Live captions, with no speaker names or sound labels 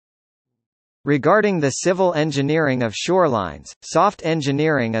Regarding the civil engineering of shorelines, soft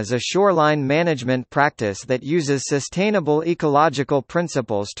engineering is a shoreline management practice that uses sustainable ecological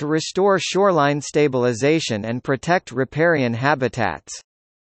principles to restore shoreline stabilization and protect riparian habitats.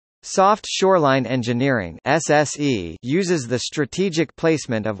 Soft shoreline engineering (SSE) uses the strategic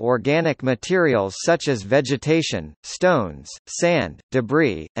placement of organic materials such as vegetation, stones, sand,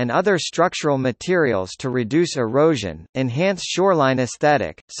 debris, and other structural materials to reduce erosion, enhance shoreline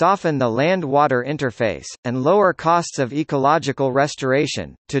aesthetic, soften the land-water interface, and lower costs of ecological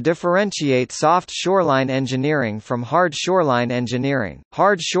restoration. To differentiate soft shoreline engineering from hard shoreline engineering,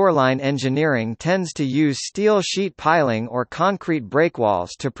 hard shoreline engineering tends to use steel sheet piling or concrete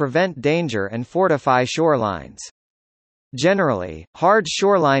breakwalls to prevent danger and fortify shorelines. Generally, hard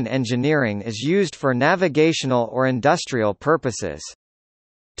shoreline engineering is used for navigational or industrial purposes.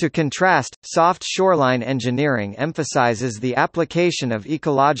 To contrast, soft shoreline engineering emphasizes the application of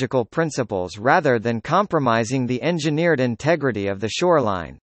ecological principles rather than compromising the engineered integrity of the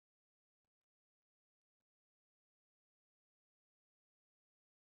shoreline.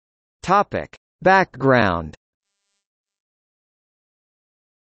 Topic: Background.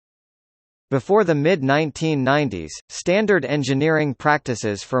 Before the mid-1990s, standard engineering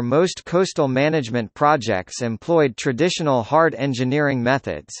practices for most coastal management projects employed traditional hard engineering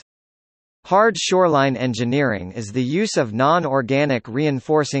methods. Hard shoreline engineering is the use of non-organic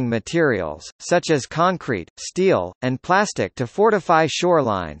reinforcing materials, such as concrete, steel, and plastic to fortify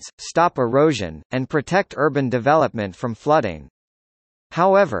shorelines, stop erosion, and protect urban development from flooding.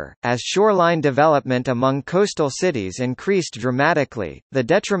 However, as shoreline development among coastal cities increased dramatically, the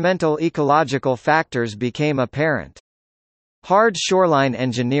detrimental ecological factors became apparent. Hard shoreline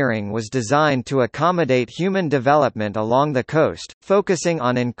engineering was designed to accommodate human development along the coast, focusing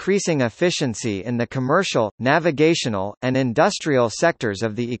on increasing efficiency in the commercial, navigational, and industrial sectors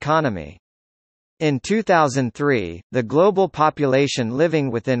of the economy. In 2003, the global population living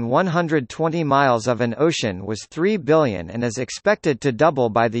within 120 miles of an ocean was 3 billion and is expected to double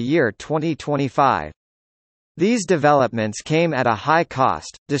by the year 2025. These developments came at a high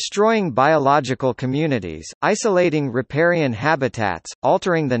cost, destroying biological communities, isolating riparian habitats,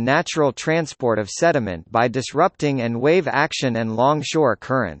 altering the natural transport of sediment by disrupting and wave action and longshore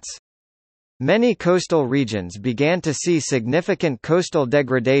currents. Many coastal regions began to see significant coastal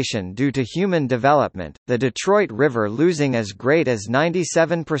degradation due to human development, the Detroit River losing as great as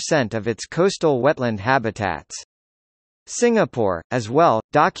 97% of its coastal wetland habitats. Singapore, as well,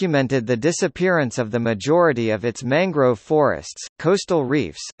 documented the disappearance of the majority of its mangrove forests, coastal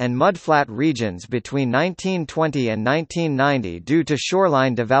reefs, and mudflat regions between 1920 and 1990 due to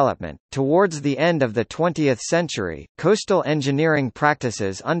shoreline development. Towards the end of the 20th century, coastal engineering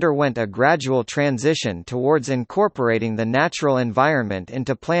practices underwent a gradual transition towards incorporating the natural environment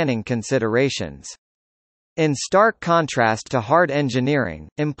into planning considerations. In stark contrast to hard engineering,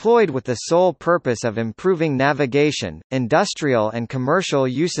 employed with the sole purpose of improving navigation, industrial and commercial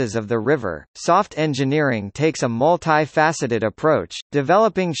uses of the river, soft engineering takes a multi-faceted approach,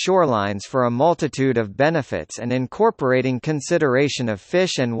 developing shorelines for a multitude of benefits and incorporating consideration of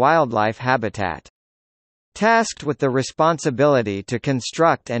fish and wildlife habitat. Tasked with the responsibility to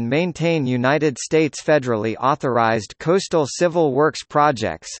construct and maintain United States federally authorized coastal civil works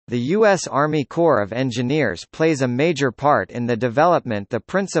projects, the U.S. Army Corps of Engineers plays a major part in the development the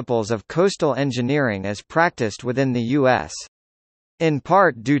principles of coastal engineering as practiced within the U.S. In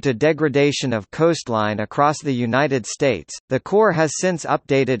part due to degradation of coastline across the United States, the Corps has since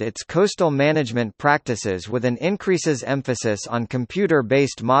updated its coastal management practices with an increases emphasis on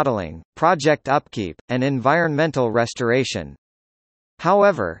computer-based modeling, project upkeep, and environmental restoration.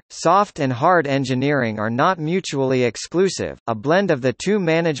 However, soft and hard engineering are not mutually exclusive. A blend of the two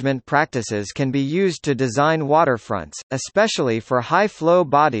management practices can be used to design waterfronts, especially for high-flow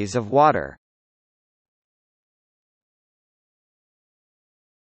bodies of water.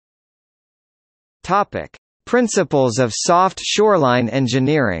 Topic: Principles of soft shoreline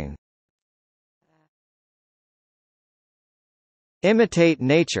engineering. Imitate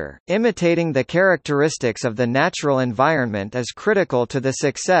nature. Imitating the characteristics of the natural environment is critical to the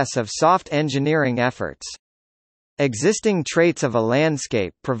success of soft engineering efforts. Existing traits of a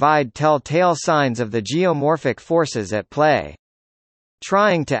landscape provide telltale signs of the geomorphic forces at play.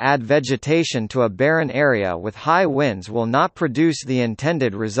 Trying to add vegetation to a barren area with high winds will not produce the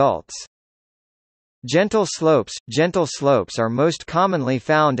intended results. Gentle slopes are most commonly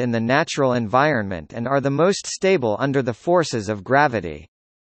found in the natural environment and are the most stable under the forces of gravity.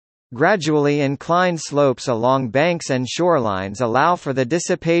 Gradually inclined slopes along banks and shorelines allow for the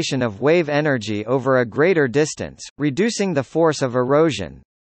dissipation of wave energy over a greater distance, reducing the force of erosion.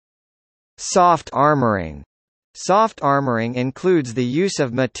 Soft armoring. Soft armoring includes the use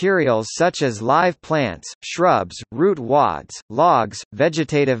of materials such as live plants, shrubs, root wads, logs,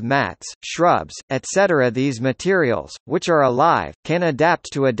 vegetative mats, shrubs, etc. These materials, which are alive, can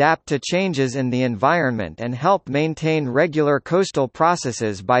adapt to changes in the environment and help maintain regular coastal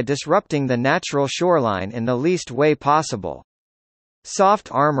processes by disrupting the natural shoreline in the least way possible. Soft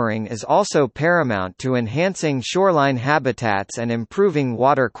armoring is also paramount to enhancing shoreline habitats and improving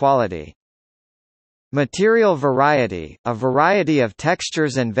water quality. Material variety. A variety of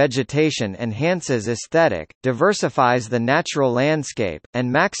textures and vegetation enhances aesthetic, diversifies the natural landscape,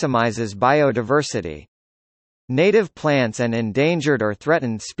 and maximizes biodiversity. Native plants and endangered or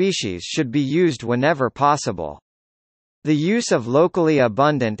threatened species should be used whenever possible. The use of locally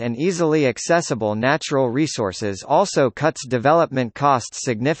abundant and easily accessible natural resources also cuts development costs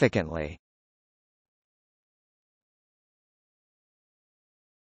significantly.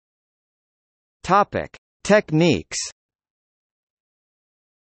 Topic: Techniques.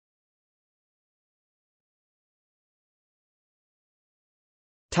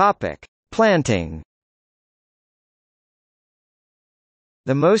 Topic: Planting.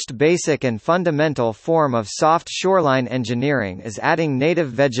 The most basic and fundamental form of soft shoreline engineering is adding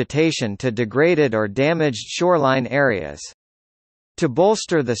native vegetation to degraded or damaged shoreline areas. To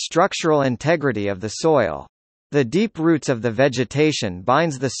bolster the structural integrity of the soil, the deep roots of the vegetation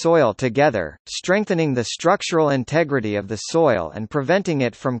binds the soil together, strengthening the structural integrity of the soil and preventing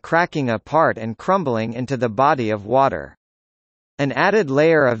it from cracking apart and crumbling into the body of water. An added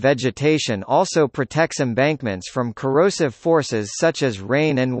layer of vegetation also protects embankments from corrosive forces such as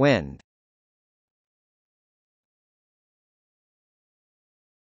rain and wind.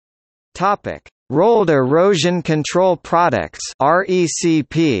 Topic: Rolled erosion control products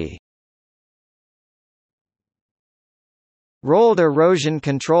 (RECP). Rolled erosion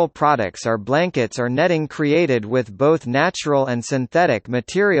control products are blankets or netting created with both natural and synthetic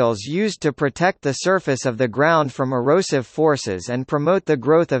materials used to protect the surface of the ground from erosive forces and promote the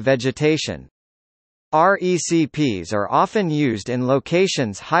growth of vegetation. RECPs are often used in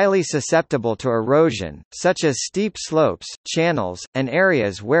locations highly susceptible to erosion, such as steep slopes, channels, and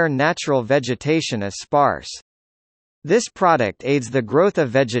areas where natural vegetation is sparse. This product aids the growth of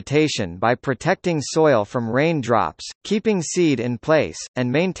vegetation by protecting soil from raindrops, keeping seed in place,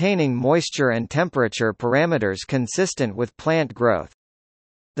 and maintaining moisture and temperature parameters consistent with plant growth.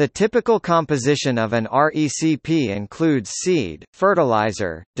 The typical composition of an RECP includes seed,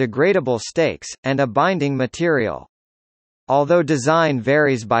 fertilizer, degradable stakes, and a binding material. Although design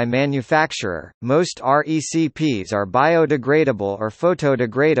varies by manufacturer, most RECPs are biodegradable or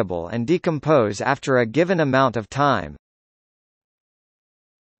photodegradable and decompose after a given amount of time.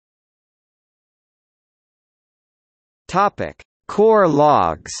 Topic: Coir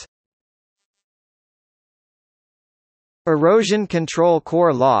Logs. Erosion control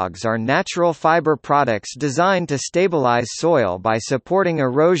coir logs are natural fiber products designed to stabilize soil by supporting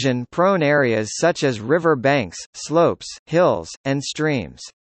erosion-prone areas such as river banks, slopes, hills, and streams.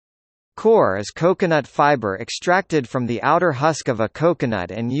 Coir is coconut fiber extracted from the outer husk of a coconut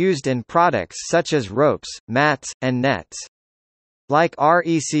and used in products such as ropes, mats, and nets. Like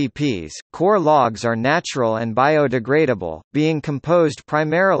RECPs, coir logs are natural and biodegradable, being composed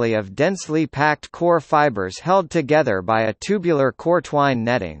primarily of densely packed coir fibers held together by a tubular coir twine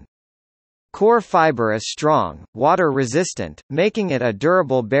netting. Coir fiber is strong, water-resistant, making it a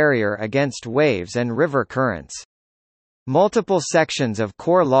durable barrier against waves and river currents. Multiple sections of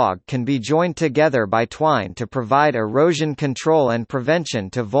coir log can be joined together by twine to provide erosion control and prevention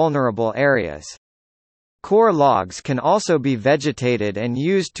to vulnerable areas. Coir logs can also be vegetated and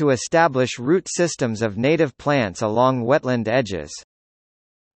used to establish root systems of native plants along wetland edges.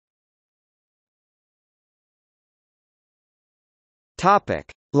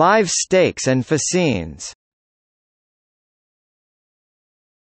 Topic: Live stakes and fascines.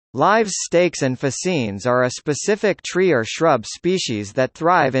 Live stakes and fascines are a specific tree or shrub species that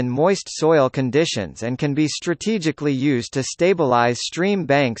thrive in moist soil conditions and can be strategically used to stabilize stream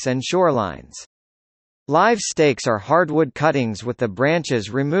banks and shorelines. Live stakes are hardwood cuttings with the branches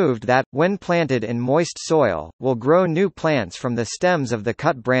removed that, when planted in moist soil, will grow new plants from the stems of the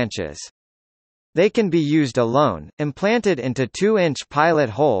cut branches. They can be used alone, implanted into 2-inch pilot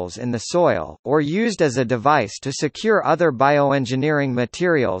holes in the soil, or used as a device to secure other bioengineering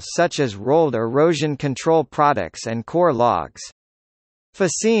materials such as rolled erosion control products and coir logs.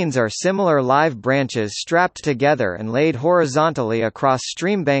 Fascines are similar live branches strapped together and laid horizontally across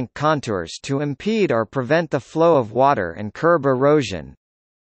streambank contours to impede or prevent the flow of water and curb erosion.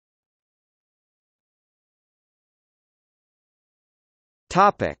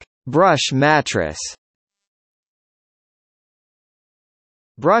 Topic: Brush mattress.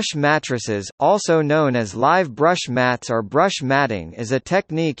 Brush mattresses, also known as live brush mats or brush matting, is a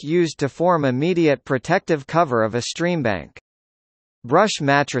technique used to form immediate protective cover of a streambank. Brush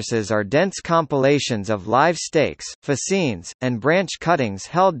mattresses are dense compilations of live stakes, fascines, and branch cuttings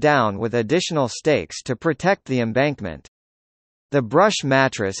held down with additional stakes to protect the embankment. The brush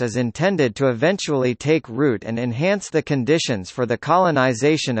mattress is intended to eventually take root and enhance the conditions for the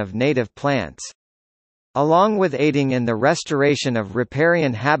colonization of native plants. Along with aiding in the restoration of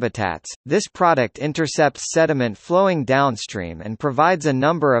riparian habitats, this product intercepts sediment flowing downstream and provides a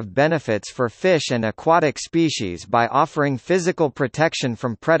number of benefits for fish and aquatic species by offering physical protection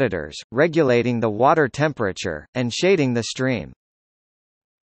from predators, regulating the water temperature, and shading the stream.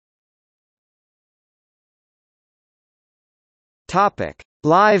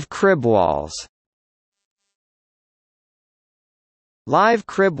 Live cribwalls. Live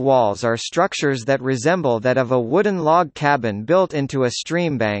crib walls are structures that resemble that of a wooden log cabin built into a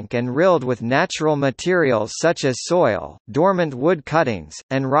streambank and rilled with natural materials such as soil, dormant wood cuttings,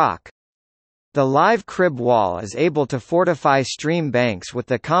 and rock. The live crib wall is able to fortify stream banks with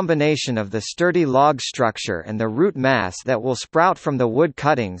the combination of the sturdy log structure and the root mass that will sprout from the wood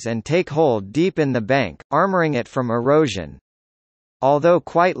cuttings and take hold deep in the bank, armoring it from erosion. Although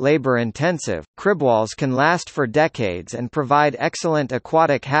quite labor-intensive, cribwalls can last for decades and provide excellent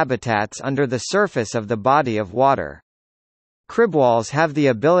aquatic habitats under the surface of the body of water. Cribwalls have the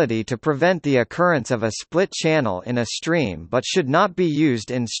ability to prevent the occurrence of a split channel in a stream but should not be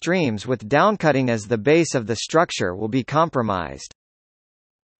used in streams with downcutting as the base of the structure will be compromised.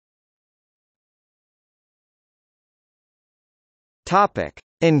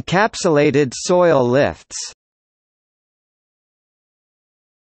 Encapsulated soil lifts.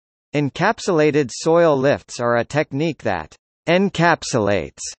 Encapsulated soil lifts are a technique that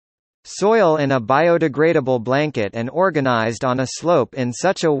encapsulates soil in a biodegradable blanket and organized on a slope in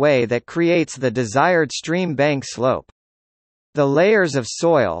such a way that creates the desired stream bank slope. The layers of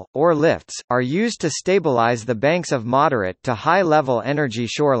soil, or lifts, are used to stabilize the banks of moderate to high-level energy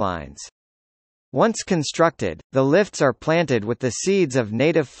shorelines. Once constructed, the lifts are planted with the seeds of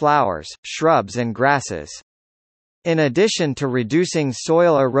native flowers, shrubs and grasses. In addition to reducing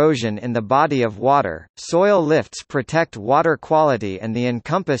soil erosion in the body of water, soil lifts protect water quality and the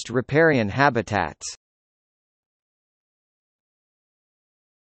encompassed riparian habitats.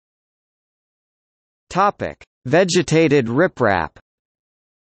 Vegetated riprap.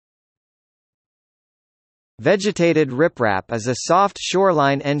 Vegetated riprap is a soft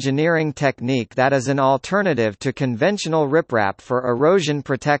shoreline engineering technique that is an alternative to conventional riprap for erosion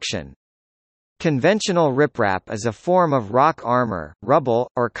protection. Conventional riprap is a form of rock armor, rubble,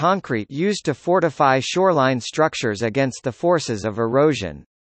 or concrete used to fortify shoreline structures against the forces of erosion.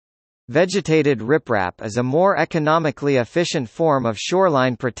 Vegetated riprap is a more economically efficient form of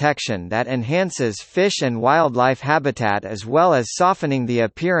shoreline protection that enhances fish and wildlife habitat as well as softening the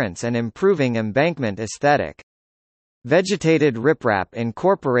appearance and improving embankment aesthetic. Vegetated riprap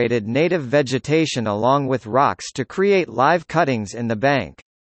incorporated native vegetation along with rocks to create live cuttings in the bank.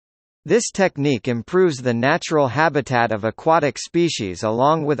 This technique improves the natural habitat of aquatic species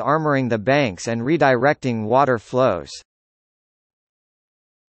along with armoring the banks and redirecting water flows.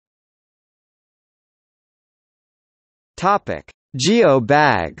 Geo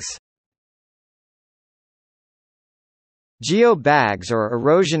Bags. Geo Bags or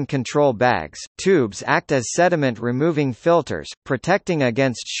erosion control bags, tubes act as sediment-removing filters, protecting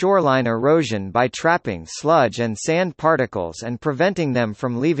against shoreline erosion by trapping sludge and sand particles and preventing them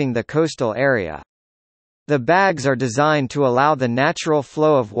from leaving the coastal area. The bags are designed to allow the natural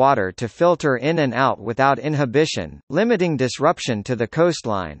flow of water to filter in and out without inhibition, limiting disruption to the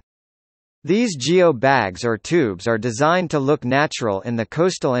coastline. These geo bags or tubes are designed to look natural in the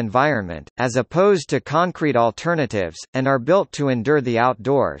coastal environment, as opposed to concrete alternatives, and are built to endure the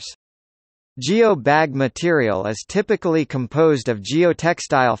outdoors. Geo bag material is typically composed of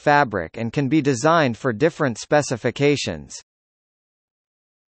geotextile fabric and can be designed for different specifications.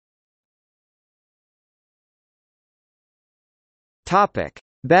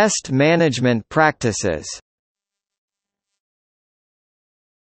 Best management practices.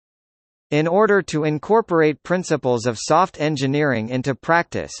 In order to incorporate principles of soft engineering into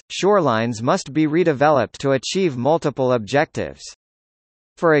practice, shorelines must be redeveloped to achieve multiple objectives.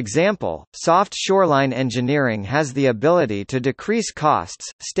 For example, soft shoreline engineering has the ability to decrease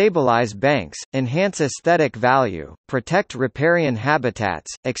costs, stabilize banks, enhance aesthetic value, protect riparian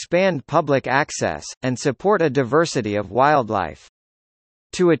habitats, expand public access, and support a diversity of wildlife.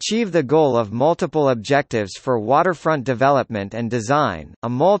 To achieve the goal of multiple objectives for waterfront development and design, a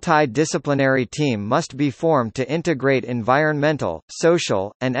multidisciplinary team must be formed to integrate environmental,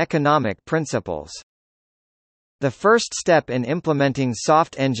 social, and economic principles. The first step in implementing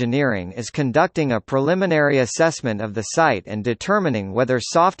soft engineering is conducting a preliminary assessment of the site and determining whether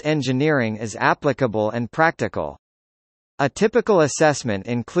soft engineering is applicable and practical. A typical assessment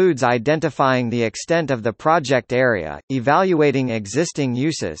includes identifying the extent of the project area, evaluating existing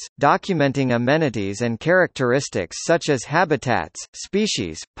uses, documenting amenities and characteristics such as habitats,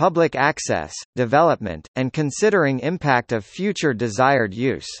 species, public access, development, and considering impact of future desired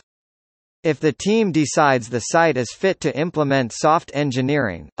use. If the team decides the site is fit to implement soft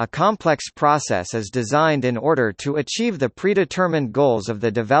engineering, a complex process is designed in order to achieve the predetermined goals of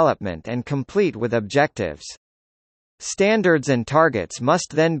the development and complete with objectives. Standards and targets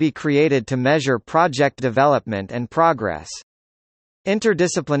must then be created to measure project development and progress.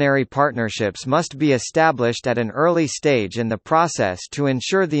 Interdisciplinary partnerships must be established at an early stage in the process to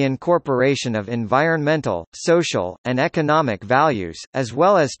ensure the incorporation of environmental, social, and economic values, as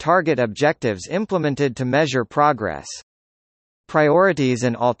well as target objectives implemented to measure progress. Priorities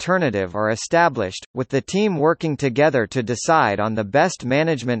and alternative are established, with the team working together to decide on the best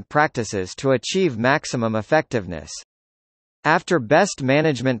management practices to achieve maximum effectiveness. After best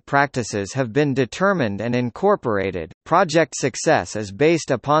management practices have been determined and incorporated, project success is based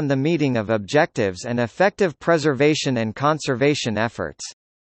upon the meeting of objectives and effective preservation and conservation efforts.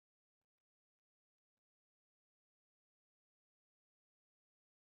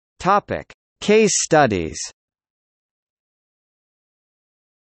 Topic: Case studies.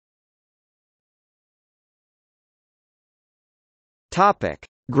 Topic: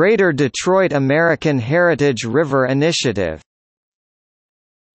 Greater Detroit American Heritage River Initiative.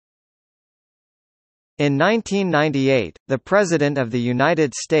 In 1998, the President of the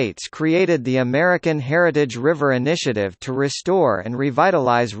United States created the American Heritage River Initiative to restore and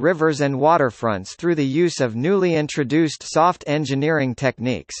revitalize rivers and waterfronts through the use of newly introduced soft engineering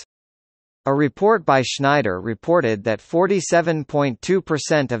techniques. A report by Schneider reported that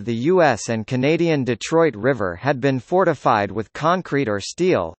 47.2% of the U.S. and Canadian Detroit River had been fortified with concrete or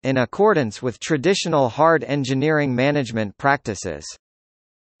steel, in accordance with traditional hard engineering management practices.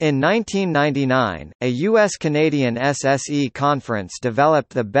 In 1999, a U.S.-Canadian SSE conference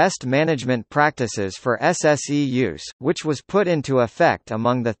developed the best management practices for SSE use, which was put into effect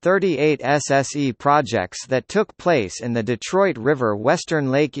among the 38 SSE projects that took place in the Detroit River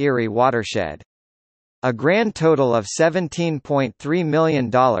Western Lake Erie watershed. A grand total of $17.3 million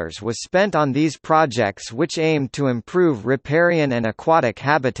was spent on these projects, which aimed to improve riparian and aquatic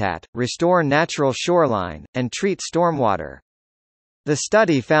habitat, restore natural shoreline, and treat stormwater. The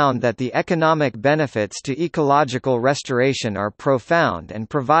study found that the economic benefits to ecological restoration are profound and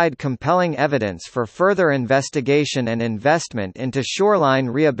provide compelling evidence for further investigation and investment into shoreline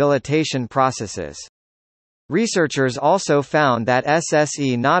rehabilitation processes. Researchers also found that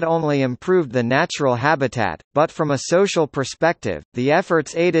SSE not only improved the natural habitat, but from a social perspective, the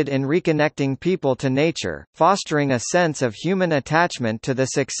efforts aided in reconnecting people to nature, fostering a sense of human attachment to the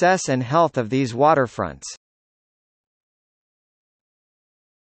success and health of these waterfronts.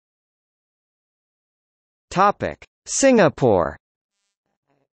 Singapore.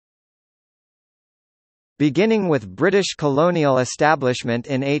 Beginning with British colonial establishment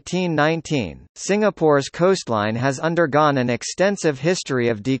in 1819, Singapore's coastline has undergone an extensive history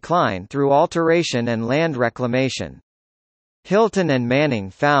of decline through alteration and land reclamation. Hilton and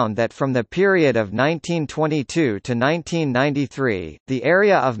Manning found that from the period of 1922 to 1993, the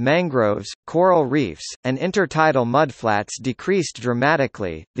area of mangroves, coral reefs, and intertidal mudflats decreased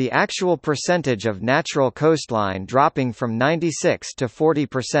dramatically, the actual percentage of natural coastline dropping from 96 to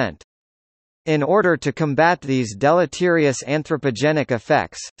 40%. In order to combat these deleterious anthropogenic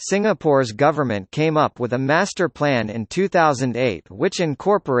effects, Singapore's government came up with a master plan in 2008 which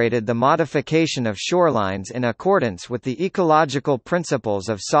incorporated the modification of shorelines in accordance with the ecological principles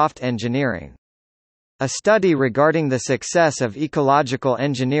of soft engineering. A study regarding the success of ecological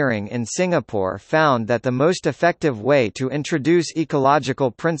engineering in Singapore found that the most effective way to introduce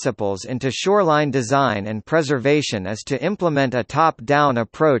ecological principles into shoreline design and preservation is to implement a top-down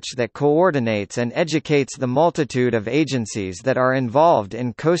approach that coordinates and educates the multitude of agencies that are involved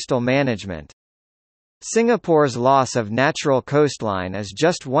in coastal management. Singapore's loss of natural coastline is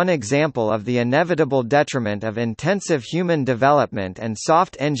just one example of the inevitable detriment of intensive human development, and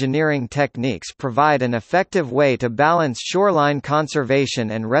soft engineering techniques provide an effective way to balance shoreline conservation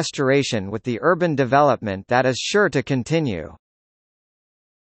and restoration with the urban development that is sure to continue.